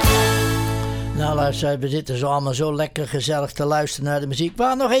 Nou, luister, we zitten zo allemaal zo lekker gezellig te luisteren naar de muziek. We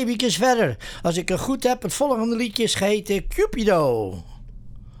gaan nog eventjes verder. Als ik het goed heb, het volgende liedje is geheten Cupido.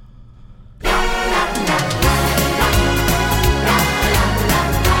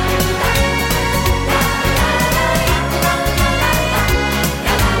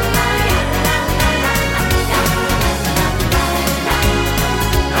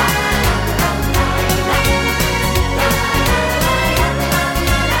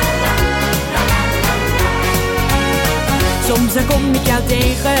 ik jou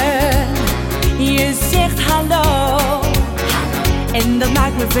tegen. Je zegt hallo en dat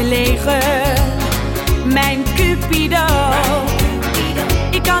maakt me verlegen. Mijn Cupido,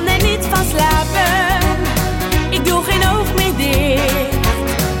 ik kan er niet van slapen. Ik doe geen oog meer dicht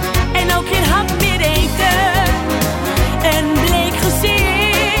en ook geen hap meer eten. Een bleek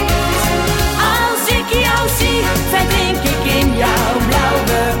gezicht. Als ik jou zie, verdrink ik in jouw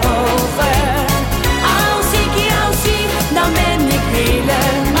blauwe ogen. Als ik jou zie, dan ben ik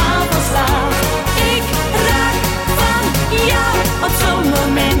helemaal van slag. Ik raak van jou op zo'n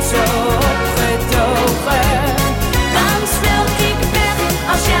moment zo opgetogen. Dan smelt ik weg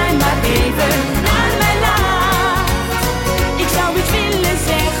als jij maar even naar mij laat. Ik zou iets willen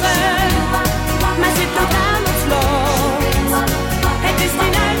zeggen, maar zit dat aan het slot. Het is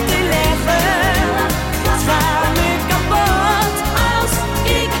niet uit te leggen, schaam me kapot. Als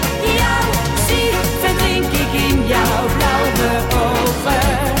ik jou zie, verdrink ik in jouw blauwe ogen.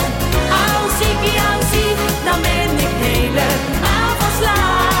 Als ik jou zie, dan ben ik helemaal van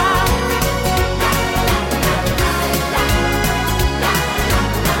slag.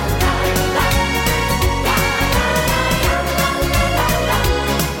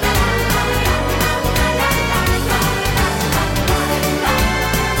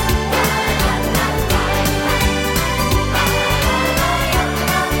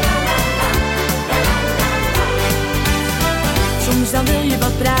 Soms dan wil je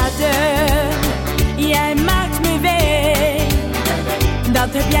wat praten, jij maakt me week.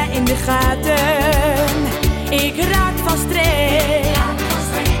 Dat heb jij in de gaten, ik raak van streek.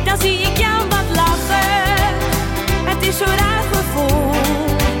 Dan zie ik jou wat lachen, het is zo'n raar gevoel.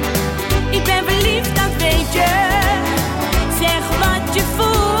 Ik ben verliefd, dat weet je, zeg wat je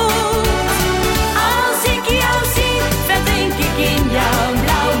voelt. Als ik jou zie, verdrink ik in jouw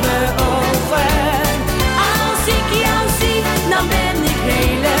blauwe ogen. Als ik jou zie, dan ben ik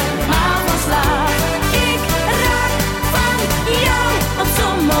helemaal van slag. Ik raak van jou op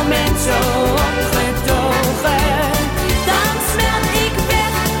zo'n moment zo opgetogen. Dan smelt ik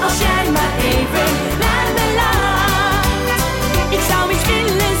weg als jij maar even naar me laat. Ik zou iets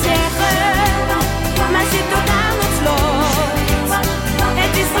willen zeggen, maar zit tot aan het slot.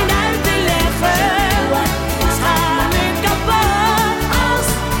 Het is niet uit te leggen, schaam me kapot. Als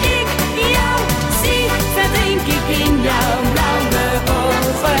ik jou zie, verdrink ik in jouw blauwe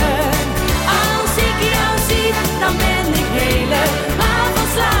ogen. Als ik jou zie, dan ben ik helemaal van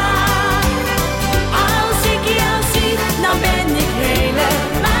slag. Als ik jou zie, dan ben ik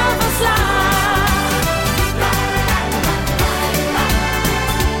helemaal van slag.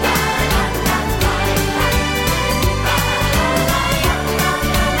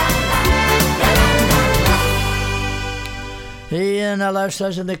 Ja, nou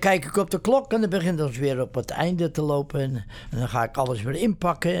luisteraars, en dan kijk ik op de klok en dan begint ons weer op het einde te lopen. En dan ga ik alles weer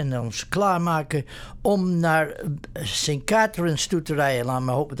inpakken en ons klaarmaken om naar St. Catharines toe te rijden. Laat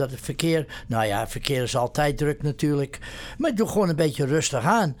me hopen dat het verkeer, nou ja, verkeer is altijd druk natuurlijk, maar ik doe gewoon een beetje rustig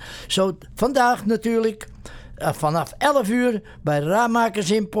aan. Zo vandaag natuurlijk. Vanaf 11 uur bij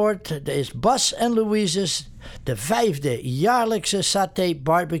Ramakers Import. Er is Bas en Louise's, de 5e jaarlijkse saté,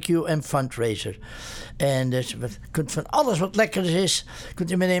 barbecue en fundraiser. En dus je kunt van alles wat lekker is,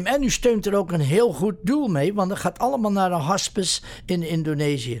 kunt u meenemen. En u steunt er ook een heel goed doel mee, want dat gaat allemaal naar een hospice in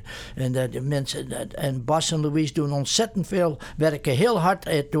Indonesië. En de mensen, en Bas en Louise doen ontzettend veel, werken heel hard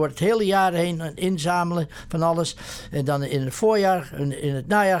door het hele jaar heen, inzamelen van alles. En dan in het voorjaar, in het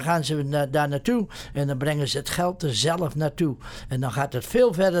najaar gaan ze daar naartoe en dan brengen ze het geld er zelf naartoe. En dan gaat het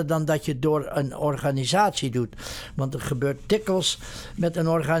veel verder dan dat je door een organisatie doet. Want er gebeurt dikwijls met een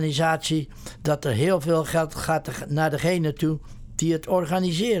organisatie dat er heel veel geld gaat naar degene toe die het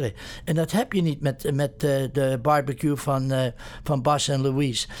organiseren. En dat heb je niet met de barbecue van Bas en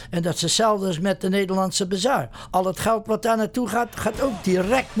Louise. En dat is hetzelfde als met de Nederlandse Bazaar. Al het geld wat daar naartoe gaat, gaat ook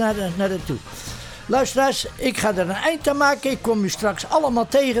direct naar naartoe. Luisteraars, ik ga er een eind aan maken. Ik kom u straks allemaal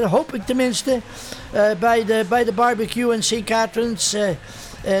tegen, hoop ik tenminste, bij de barbecue in St. Catharines.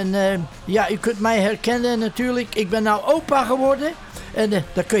 Ja, u kunt mij herkennen natuurlijk. Ik ben nou opa geworden en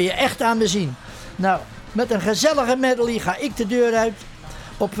dat kun je echt aan me zien. Nou, met een gezellige medley ga ik de deur uit.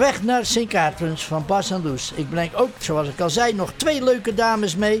 Op weg naar St. Catharines van Bas en Loes. Ik breng ook, zoals ik al zei, nog 2 leuke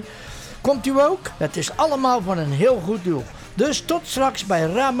dames mee. Komt u ook? Het is allemaal voor een heel goed doel. Dus tot straks bij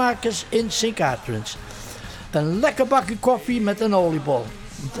Ramakers in St. Catharines. Een lekker bakje koffie met een oliebol.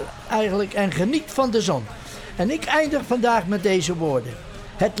 Eigenlijk, en geniet van de zon. En ik eindig vandaag met deze woorden.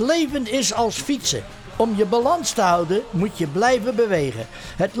 Het leven is als fietsen. Om je balans te houden moet je blijven bewegen.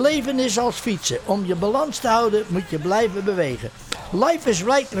 Het leven is als fietsen. Om je balans te houden moet je blijven bewegen. Life is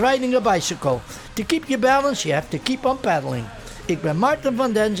like riding a bicycle. To keep your balance you have to keep on pedaling. Ik ben Martin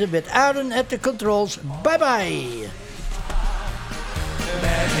van Denzen met Aaron at the controls. Bye bye.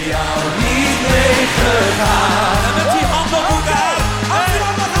 Met jou niet meegegaan. En met die handen op elkaar.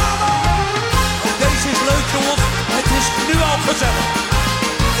 Deze is leuk, jongens. Het is nu al gezellig.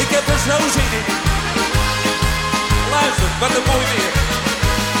 Ik heb er zo zin in. Luister, wat een mooi weer.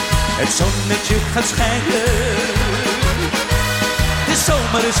 Het zonnetje gaat schijnen. De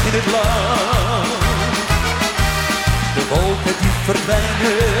zomer is in het land. De wolken die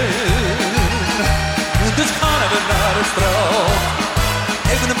verdwijnen. Dus gaan we naar het strand.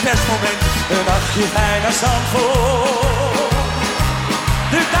 Even een persmoment. Een nachtje bij naar Zandvoort.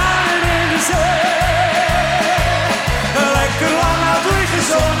 De duinen in de zee. Lekker lang uit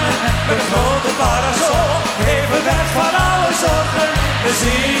doorgezonnen. Een grote parasol. Even weg van alle zorgen. We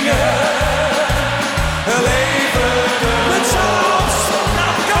zingen. Leven de zon.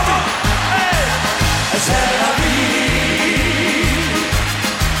 Nou, kom op. Hey. C'est la vie.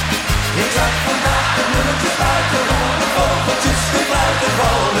 Ik zag vandaag de bloemetjes buiten. De vogeltjes, de fluiten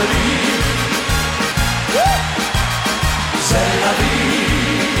van de lief. C'est la vie.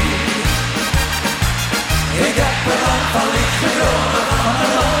 Ik heb er lang van licht gedroomd. Van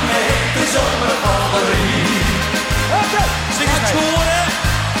een lange hete zomer van de lief. Oké, zing het horen.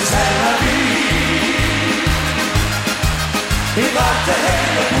 C'est la vie. Ik laat de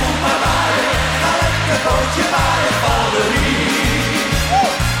hele boel maar waaien. Ga lekker bootje waaien van de lief.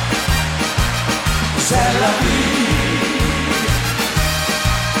 C'est la vie.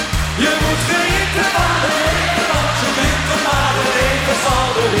 Je moet genieten van de leven, want je bent er maar de leven van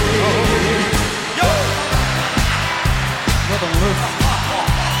de lief. Yo! Wat een lucht.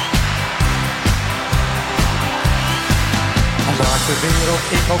 Als raakt de wereld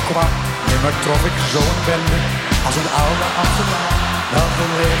ik ook kwam, nimmer trof ik zo'n bende. Als een oude ambtenaar, dat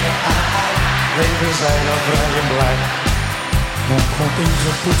een leven aan ei. Leven zij dan vrij en blij. Nog gewoon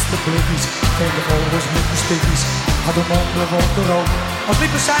ingepoetste blikjes, tegen ouders met de stikjes. Had de monden rond de rook, als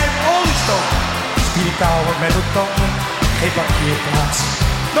liepen zij een oliestook. Spierkouwer met de tanden, geen parkeerplaats.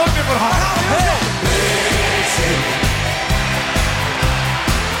 Nooit meer verhaal. Hey! Big City.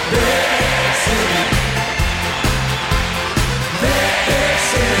 Big City. Big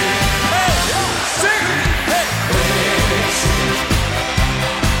City. Hey! Zing! Hey! Big City.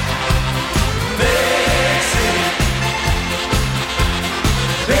 Big City.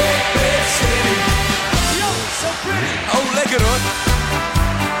 Big City. Yo, so pretty. Oh, lekker hoor.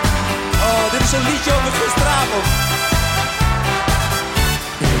 Oh, dit is een liedje over gisteravond.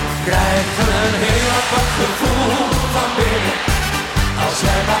 Ik krijg een heel apart gevoel van binnen. Als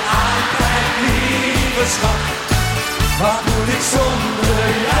jij me aankijkt, lieve schat. Wat moet ik zonder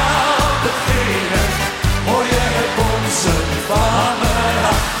jou beginnen? Hoor je het bonzen van mijn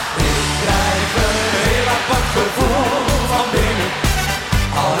hart? Ik krijg een heel apart gevoel